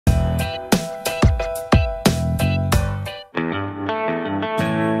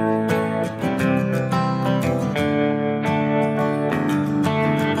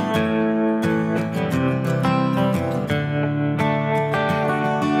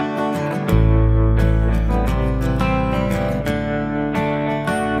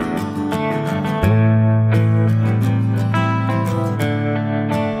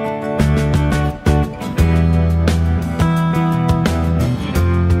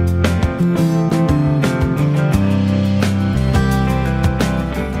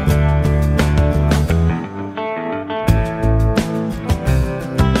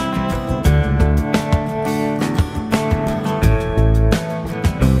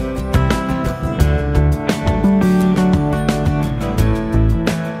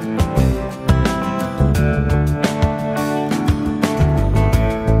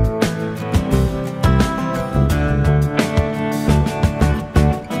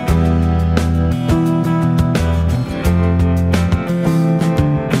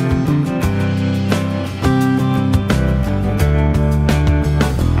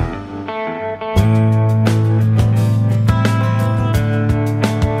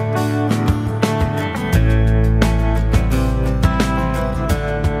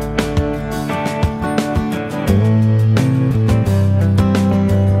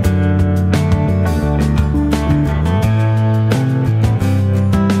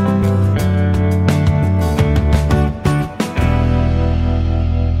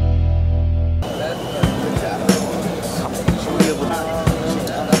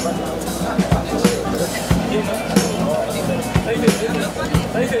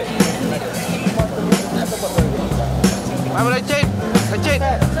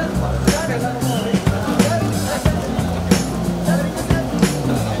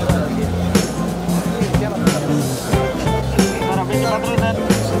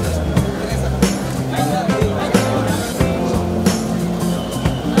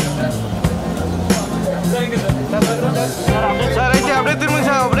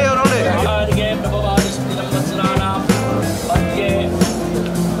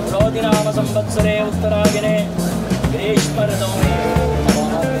संवत्सरे उत्तरायणे ग्रीष्मऋतौ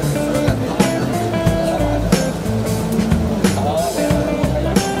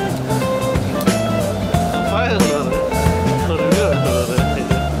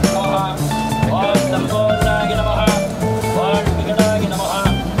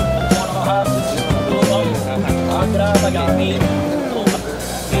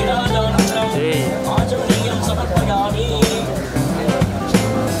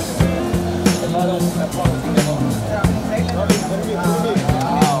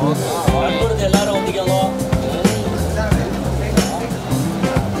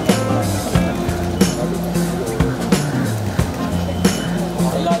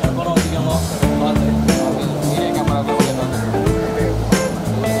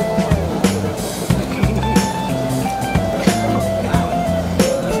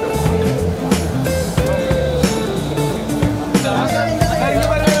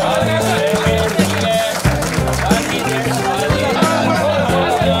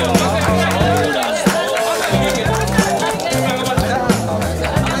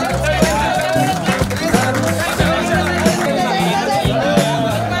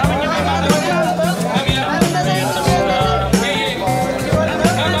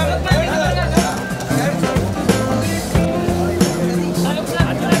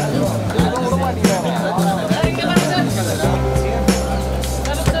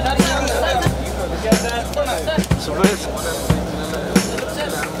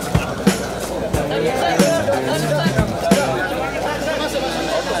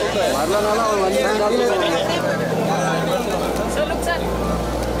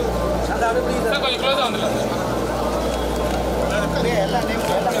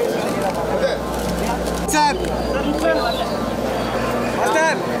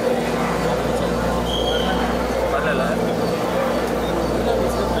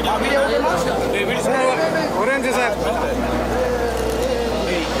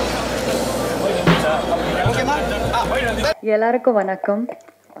எல்லாருக்கும் வணக்கம்.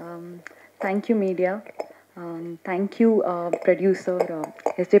 Thank you media. Thank you producer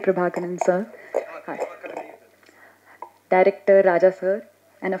S.J. Prabhakaran sir, director Raja sir,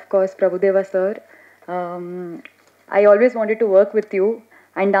 and of course Prabhudeva sir. I always wanted to work with you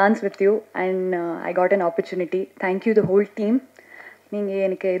and dance with you, and I got an opportunity. Thank you the whole team. நீங்கள்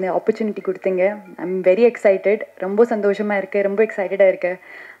எனக்கு இந்த opportunity கொடுத்தீங்க. I'm very excited. ரொம்ப சந்தோஷமாக இருக்குது, ரொம்ப எக்ஸைட்டடாக இருக்கேன்.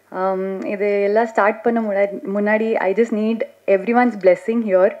 இது எல்லாம் ஸ்டார்ட் பண்ண முன்னாடி I just need every once blessing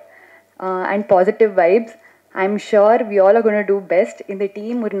here and positive vibes. I am sure we all are gonna two best. இந்த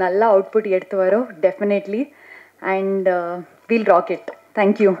டீம் ஒரு நல்ல அவுட்புட் எடுத்து வரோம் definitely, and we'll rock it.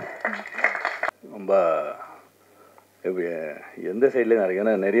 Thank you. ரொம்ப எந்த சைட்லேயும் நான்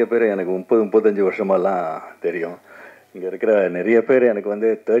ஏன்னா நிறைய பேர் எனக்கு 30-35 வருஷமாலாம் தெரியும். இங்கே இருக்கிற நிறைய பேர் எனக்கு வந்து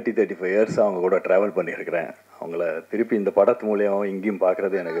 30-35 இயர்ஸ் அவங்க கூட ட்ராவல் பண்ணியிருக்கிறேன். அவங்கள திருப்பி இந்த படத்து மூலியம் இங்கேயும்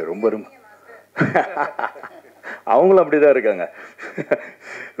பார்க்குறது எனக்கு ரொம்ப அவங்களும் அப்படி தான் இருக்காங்க.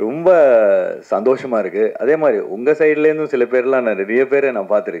 ரொம்ப சந்தோஷமாக இருக்குது. அதே மாதிரி உங்கள் சைட்லேருந்தும் சில பேர்லாம் நான் நிறைய பேரை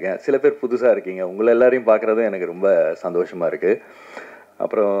நான் பார்த்துருக்கேன். சில பேர் புதுசாக இருக்கீங்க. உங்களை எல்லாரையும் பார்க்குறதும் எனக்கு ரொம்ப சந்தோஷமாக இருக்குது.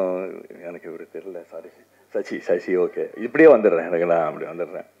 அப்புறம் எனக்கு இவர் தெரியல, சாரி, சசி ஓகே, இப்படியே வந்துடுறேன். எனக்கு நான் அப்படி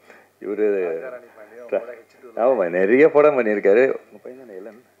வந்துடுறேன். இவர் ஆமாம் நிறைய படம் பண்ணியிருக்காரு. உங்கள் பையன் தானே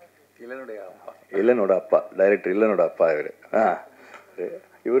இல்லனோட அப்பா, டைரக்டர் இல்லனோட அப்பா இவர்.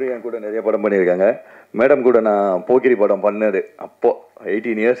 இவர் என் கூட நிறைய படம் பண்ணியிருக்காங்க. மேடம் கூட நான் போக்கிரி படம் பண்ணது அப்போது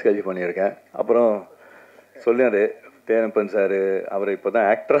 18 இயர்ஸ் கழிச்சு பண்ணியிருக்கேன். அப்புறம் சொன்னார் தேனப்பன் சார், அவர் இப்போ தான்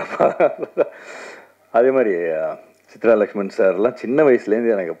ஆக்டராக. அதே மாதிரி சித்ரா லக்ஷ்மண் சார்லாம் சின்ன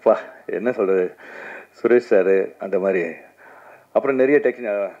வயசுலேருந்து எனக்கு அப்பா என்ன சொல்கிறது, சுரேஷ் சார் அந்த மாதிரி. அப்புறம் நிறைய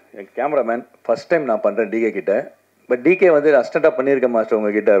என் கேமராமேன் ஃபஸ்ட் டைம் நான் பண்ணுறேன் டிகே கிட்ட. பட் டிகே வந்து அஸ்டண்ட்டாக பண்ணியிருக்கேன் மாஸ்டர்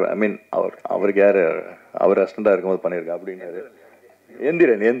உங்ககிட்ட. ஐ மீன் அவருக்கு யார், அவர் அஸ்டண்ட்டாக இருக்கும்போது பண்ணியிருக்கேன் அப்படின்னாரு.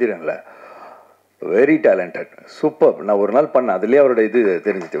 எந்திரன்ல வெரி டேலண்டட், சூப்பர். நான் ஒரு நாள் பண்ணேன், அதுலேயே அவரோட இது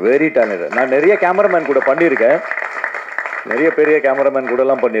தெரிஞ்சிச்சு. Very talented. நான் நிறைய கேமராமேன் கூட பண்ணியிருக்கேன், நிறைய பெரிய கேமராமேன்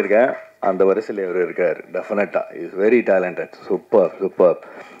கூடலாம் பண்ணியிருக்கேன். அந்த வரிசையில் இவர் இருக்கார். டெஃபினட்டாக இஸ் வெரி டேலண்டட். சூப்பர்.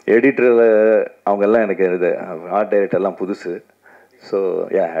 எடிட்டரில் அவங்கெல்லாம் எனக்கு இது ஆர்ட் டைரக்டர்லாம் புதுசு. ஸோ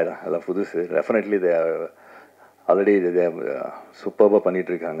அதெல்லாம் புதுசு. டெஃபினெட்லி ஆல்ரெடி சூப்பராக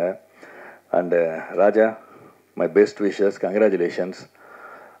பண்ணிகிட்ருக்காங்க. And Raja, my best wishes, congratulations.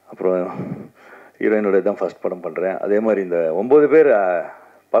 அப்புறம் ஹீரோயினோட தான் ஃபஸ்ட் படம் பண்ணுறேன். அதே மாதிரி இந்த 9 பேர்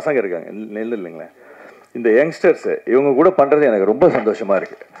பசங்க இருக்காங்க, நெல் இல்லைங்களே, இந்த யங்ஸ்டர்ஸு இவங்க கூட பண்ணுறது எனக்கு ரொம்ப சந்தோஷமாக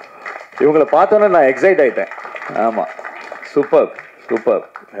இருக்குது. இவங்களை பார்த்தோன்னே நான் எக்ஸைட் ஆகிட்டேன். ஆமாம், சூப்பர் சூப்பர்.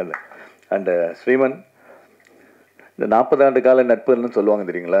 அண்டு ஸ்ரீமன், இந்த 40 ஆண்டு கால நட்புன்னு சொல்லுவாங்க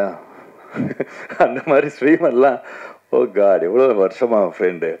தெரியுங்களா, அந்த மாதிரி ஸ்ரீமன்லாம் ஓ காட் எவ்வளோ வருஷமாக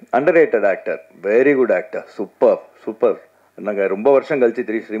friend. Under rated actor, very good actor, super super. நாங்கள் ரொம்ப வருஷம்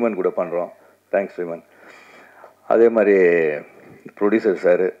கழிச்சு ஸ்ரீமன் கூட பண்ணுறோம். தேங்க்ஸ் ஸ்ரீமன். அதே மாதிரி ப்ரொடியூசர்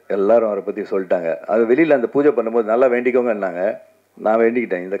சார் எல்லாரும் அவரை பற்றி சொல்லிட்டாங்க. அது வெளியில் அந்த பூஜை பண்ணும்போது நல்லா வேண்டிக்கோங்கன்னாங்க. நான்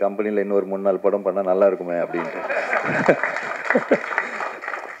வேண்டிக்கிட்டேன், இந்த கம்பெனியில் இன்னொரு 3-4 படம் பண்ணால் நல்லா இருக்குமே அப்படின்ட்டு.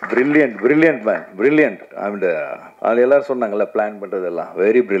 Brilliant brilliant man, brilliant. And அது எல்லோரும் சொன்னாங்கல்ல பிளான் பண்ணுறதெல்லாம்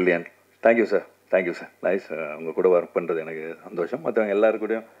very brilliant. Thank you sir, thank you sir. Nice, உங்கள் கூட ஒர்க் பண்ணுறது எனக்கு சந்தோஷம். மற்றவங்க எல்லாரும்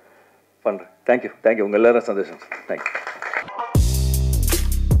கூடயும் பண்ணுறேன். Thank you thank you. உங்கள் எல்லோரும் சந்தோஷம் சார். தேங்க்யூ.